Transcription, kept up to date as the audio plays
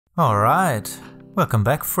Alright, welcome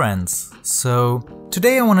back friends. So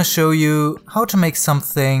today I want to show you how to make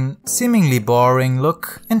something seemingly boring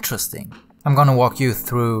look interesting. I'm gonna walk you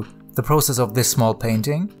through the process of this small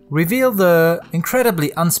painting, reveal the incredibly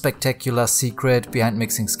unspectacular secret behind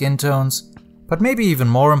mixing skin tones, but maybe even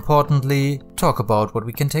more importantly, talk about what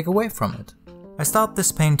we can take away from it. I start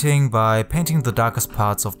this painting by painting the darkest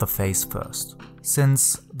parts of the face first.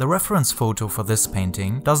 Since the reference photo for this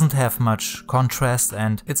painting doesn't have much contrast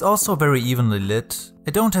and it's also very evenly lit, I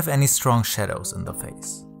don't have any strong shadows in the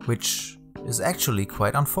face, which is actually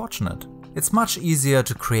quite unfortunate. It's much easier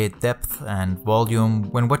to create depth and volume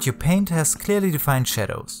when what you paint has clearly defined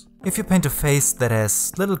shadows. If you paint a face that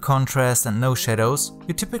has little contrast and no shadows,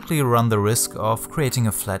 you typically run the risk of creating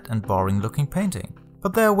a flat and boring looking painting.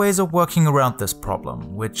 But there are ways of working around this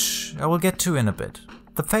problem, which I will get to in a bit.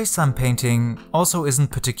 The face I'm painting also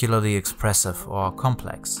isn't particularly expressive or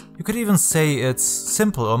complex. You could even say it's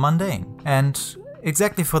simple or mundane. And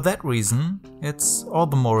exactly for that reason, it's all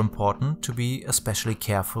the more important to be especially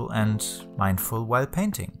careful and mindful while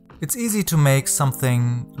painting. It's easy to make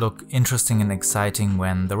something look interesting and exciting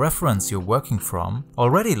when the reference you're working from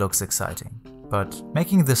already looks exciting. But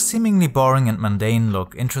making the seemingly boring and mundane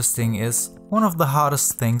look interesting is one of the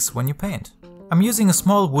hardest things when you paint. I'm using a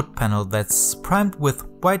small wood panel that's primed with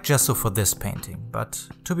white gesso for this painting, but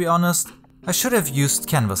to be honest, I should have used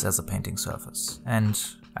canvas as a painting surface. And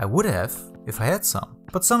I would have, if I had some.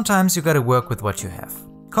 But sometimes you gotta work with what you have.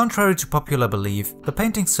 Contrary to popular belief, the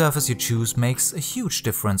painting surface you choose makes a huge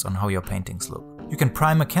difference on how your paintings look. You can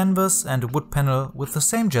prime a canvas and a wood panel with the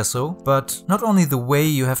same gesso, but not only the way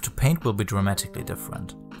you have to paint will be dramatically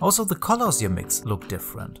different. Also the colors you mix look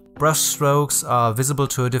different. Brush strokes are visible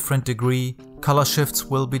to a different degree, color shifts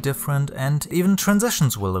will be different, and even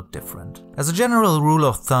transitions will look different. As a general rule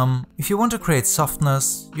of thumb, if you want to create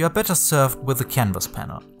softness, you are better served with a canvas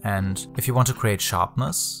panel. And if you want to create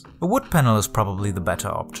sharpness, a wood panel is probably the better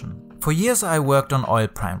option. For years I worked on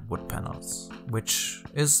oil-primed wood panels, which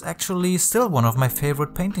is actually still one of my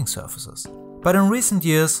favorite painting surfaces. But in recent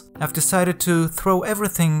years, I've decided to throw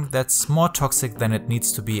everything that's more toxic than it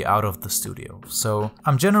needs to be out of the studio. So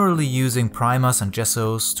I'm generally using primers and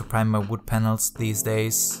gessos to prime my wood panels these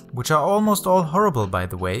days, which are almost all horrible by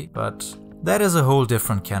the way, but that is a whole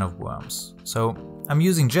different can of worms. So I'm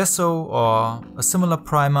using gesso or a similar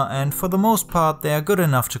primer, and for the most part they are good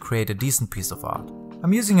enough to create a decent piece of art.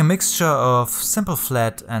 I'm using a mixture of simple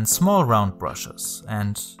flat and small round brushes,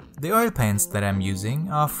 and the oil paints that I'm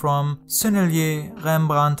using are from Sennelier,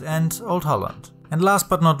 Rembrandt and Old Holland. And last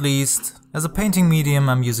but not least, as a painting medium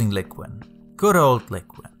I'm using liquin. Good old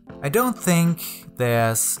liquin. I don't think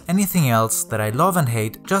there's anything else that I love and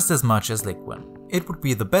hate just as much as liquin. It would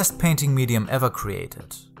be the best painting medium ever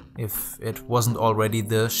created, if it wasn't already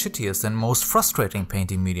the shittiest and most frustrating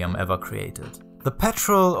painting medium ever created. The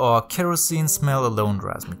petrol or kerosene smell alone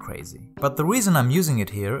drives me crazy. But the reason I'm using it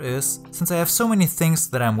here is, since I have so many things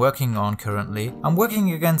that I'm working on currently, I'm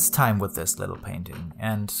working against time with this little painting.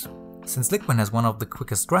 And since liquin has one of the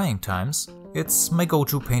quickest drying times, it's my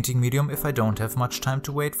go-to painting medium if I don't have much time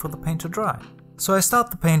to wait for the paint to dry. So I start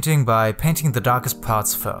the painting by painting the darkest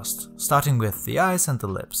parts first, starting with the eyes and the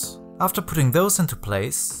lips. After putting those into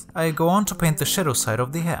place, I go on to paint the shadow side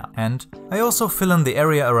of the hair, and I also fill in the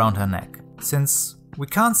area around her neck. Since we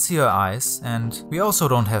can't see her eyes and we also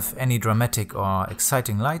don't have any dramatic or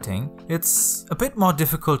exciting lighting, it's a bit more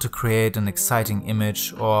difficult to create an exciting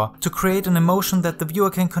image or to create an emotion that the viewer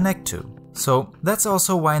can connect to. So that's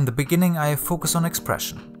also why in the beginning I focus on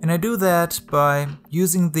expression. And I do that by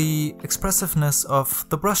using the expressiveness of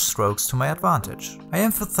the brush strokes to my advantage. I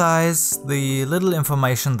emphasize the little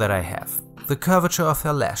information that I have. The curvature of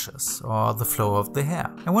her lashes or the flow of the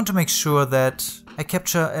hair. I want to make sure that I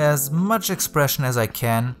capture as much expression as I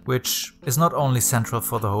can, which is not only central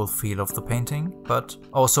for the whole feel of the painting, but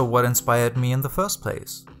also what inspired me in the first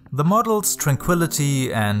place. The model's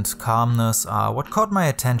tranquility and calmness are what caught my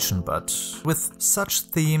attention, but with such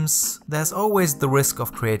themes, there's always the risk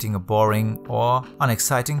of creating a boring or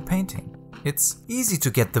unexciting painting. It's easy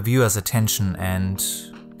to get the viewer's attention and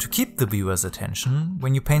to keep the viewer's attention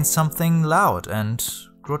when you paint something loud and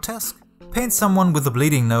grotesque. Paint someone with a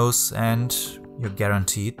bleeding nose and you're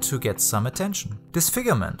guaranteed to get some attention.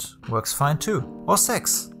 Disfigurement works fine too. Or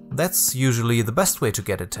sex. That's usually the best way to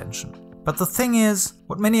get attention. But the thing is,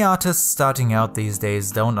 what many artists starting out these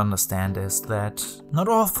days don't understand is that not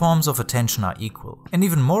all forms of attention are equal. And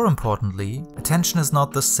even more importantly, attention is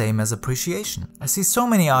not the same as appreciation. I see so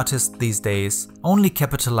many artists these days only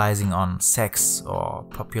capitalizing on sex or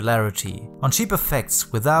popularity, on cheap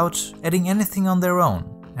effects without adding anything on their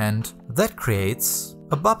own. And that creates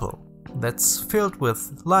a bubble. that's filled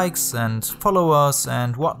with likes and followers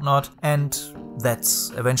and whatnot, and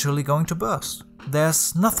that's eventually going to burst.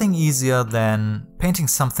 There's nothing easier than painting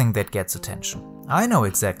something that gets attention. I know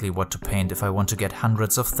exactly what to paint if I want to get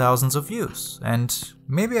hundreds of thousands of views, and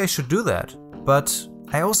maybe I should do that, but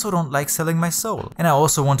I also don't like selling my soul, and I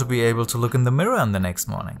also want to be able to look in the mirror in the next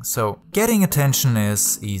morning. So getting attention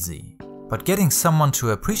is easy, but getting someone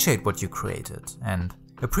to appreciate what you created and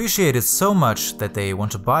appreciate it so much that they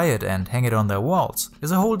want to buy it and hang it on their walls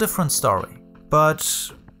is a whole different story.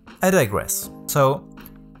 But I digress. So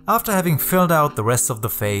after having filled out the rest of the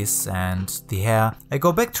face and the hair, I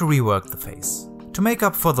go back to rework the face. To make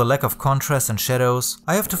up for the lack of contrast and shadows,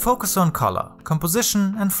 I have to focus on color,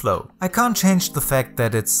 composition and flow. I can't change the fact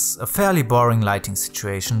that it's a fairly boring lighting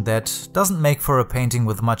situation that doesn't make for a painting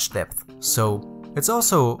with much depth. So it's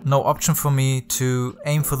also no option for me to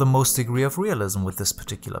aim for the most degree of realism with this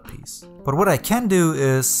particular piece. But what I can do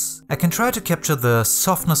is, I can try to capture the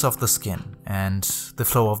softness of the skin and the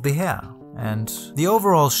flow of the hair and the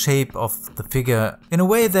overall shape of the figure in a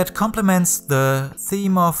way that complements the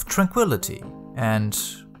theme of tranquility. And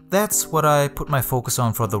that's what I put my focus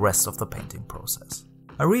on for the rest of the painting process.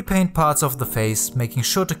 I repaint parts of the face, making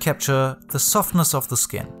sure to capture the softness of the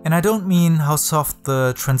skin. And I don't mean how soft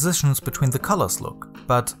the transitions between the colors look,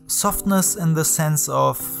 but softness in the sense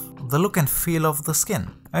of the look and feel of the skin.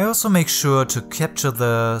 I also make sure to capture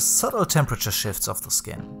the subtle temperature shifts of the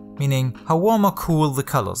skin, meaning how warm or cool the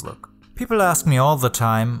colors look. People ask me all the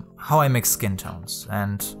time how I mix skin tones,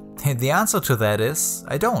 and the answer to that is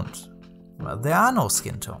I don't. Well, there are no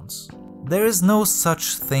skin tones. There is no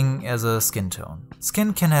such thing as a skin tone.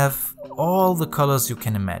 Skin can have all the colors you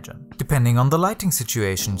can imagine, depending on the lighting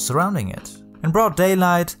situation surrounding it. In broad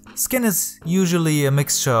daylight, skin is usually a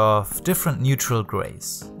mixture of different neutral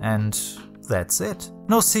grays, and that's it.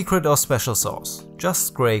 No secret or special sauce,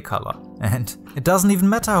 just gray color. And it doesn't even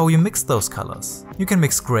matter how you mix those colors. You can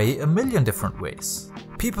mix gray a million different ways.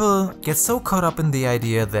 People get so caught up in the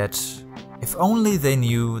idea that if only they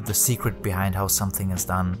knew the secret behind how something is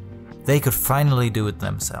done, they could finally do it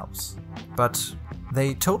themselves. But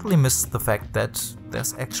they totally miss the fact that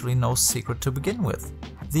there's actually no secret to begin with.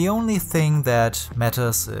 The only thing that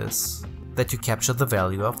matters is that you capture the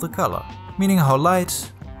value of the color, meaning how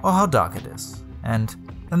light or how dark it is. And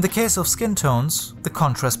in the case of skin tones, the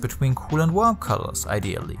contrast between cool and warm colors,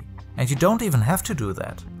 ideally. And you don't even have to do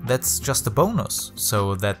that. That's just a bonus,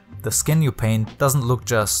 so that the skin you paint doesn't look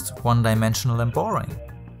just one-dimensional and boring.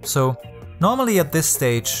 So normally at this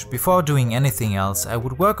stage, before doing anything else, I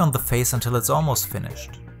would work on the face until it's almost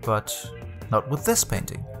finished. But not with this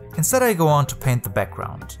painting. Instead I go on to paint the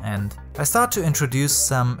background, and I start to introduce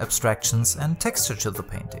some abstractions and texture to the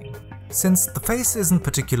painting. Since the face isn't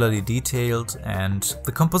particularly detailed and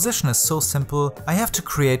the composition is so simple, I have to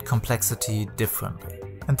create complexity differently.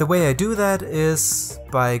 And the way I do that is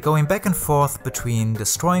by going back and forth between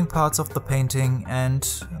destroying parts of the painting and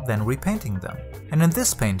then repainting them. And in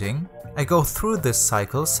this painting, I go through this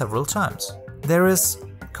cycle several times. There is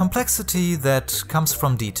complexity that comes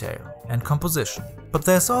from detail and composition. But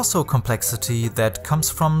there's also complexity that comes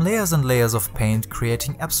from layers and layers of paint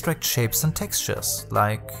creating abstract shapes and textures,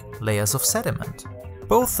 like layers of sediment.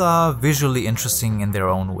 Both are visually interesting in their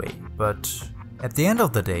own way, but at the end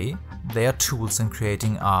of the day, they are tools in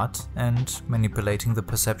creating art and manipulating the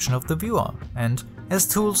perception of the viewer, and as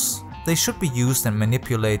tools, they should be used and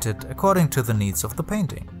manipulated according to the needs of the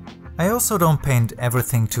painting. I also don't paint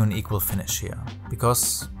everything to an equal finish here,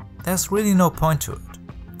 because there's really no point to it.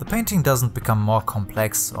 The painting doesn't become more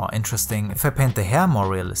complex or interesting if I paint the hair more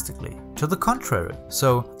realistically. To the contrary.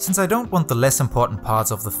 So, since I don't want the less important parts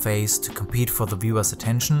of the face to compete for the viewer's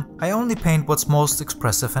attention, I only paint what's most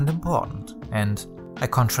expressive and important. And I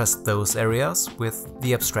contrast those areas with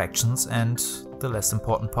the abstractions and the less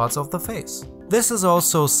important parts of the face. This is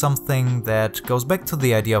also something that goes back to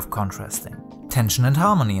the idea of contrasting. Tension and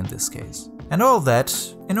harmony in this case. And all that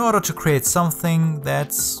in order to create something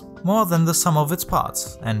that's more than the sum of its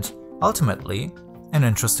parts, and ultimately, an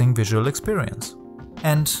interesting visual experience.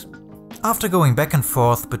 And after going back and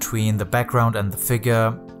forth between the background and the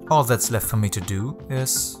figure, all that's left for me to do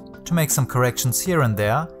is to make some corrections here and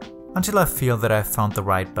there until I feel that I've found the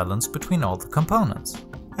right balance between all the components.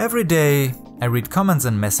 Every day I read comments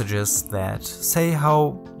and messages that say how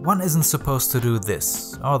one isn't supposed to do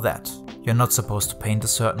this or that. You're not supposed to paint a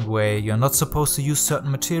certain way, you're not supposed to use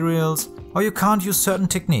certain materials, or you can't use certain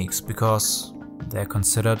techniques because they're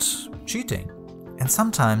considered cheating. And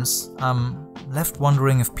sometimes I'm left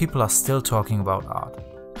wondering if people are still talking about art.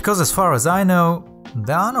 Because as far as I know,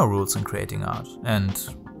 there are no rules in creating art,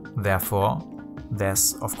 and therefore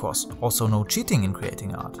there's of course also no cheating in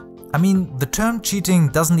creating art. I mean, the term cheating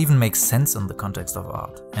doesn't even make sense in the context of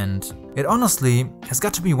art, and it honestly has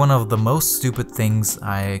got to be one of the most stupid things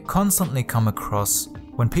I constantly come across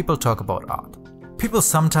when people talk about art. People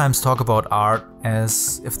sometimes talk about art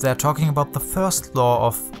as if they're talking about the first law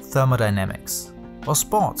of thermodynamics or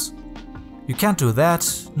sports. You can't do that,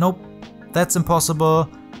 nope, that's impossible.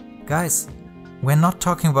 Guys, we're not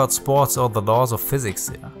talking about sports or the laws of physics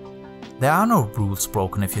here. There are no rules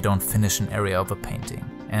broken if you don't finish an area of a painting,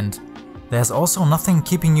 and there's also nothing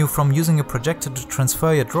keeping you from using a projector to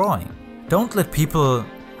transfer your drawing. Don't let people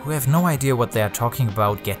who have no idea what they are talking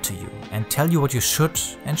about get to you and tell you what you should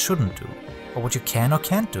and shouldn't do, or what you can or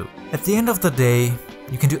can't do. At the end of the day,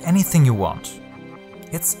 you can do anything you want.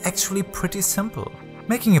 It's actually pretty simple.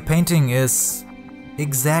 Making a painting is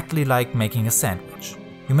exactly like making a sandwich.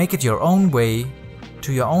 You make it your own way,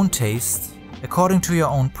 to your own taste, according to your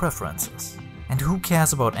own preferences. And who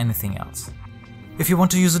cares about anything else? If you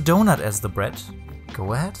want to use a donut as the bread,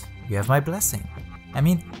 go ahead, you have my blessing. I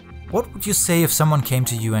mean, what would you say if someone came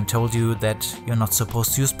to you and told you that you're not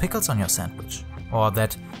supposed to use pickles on your sandwich? Or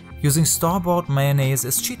that using store-bought mayonnaise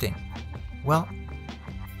is cheating? Well,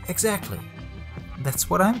 exactly. That's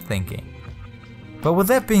what I'm thinking. But with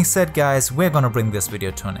that being said, guys, we're gonna bring this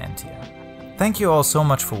video to an end here. Thank you all so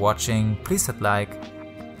much for watching. Please hit like,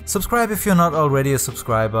 subscribe if you're not already a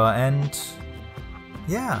subscriber, and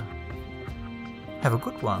yeah, have a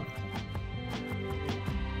good one.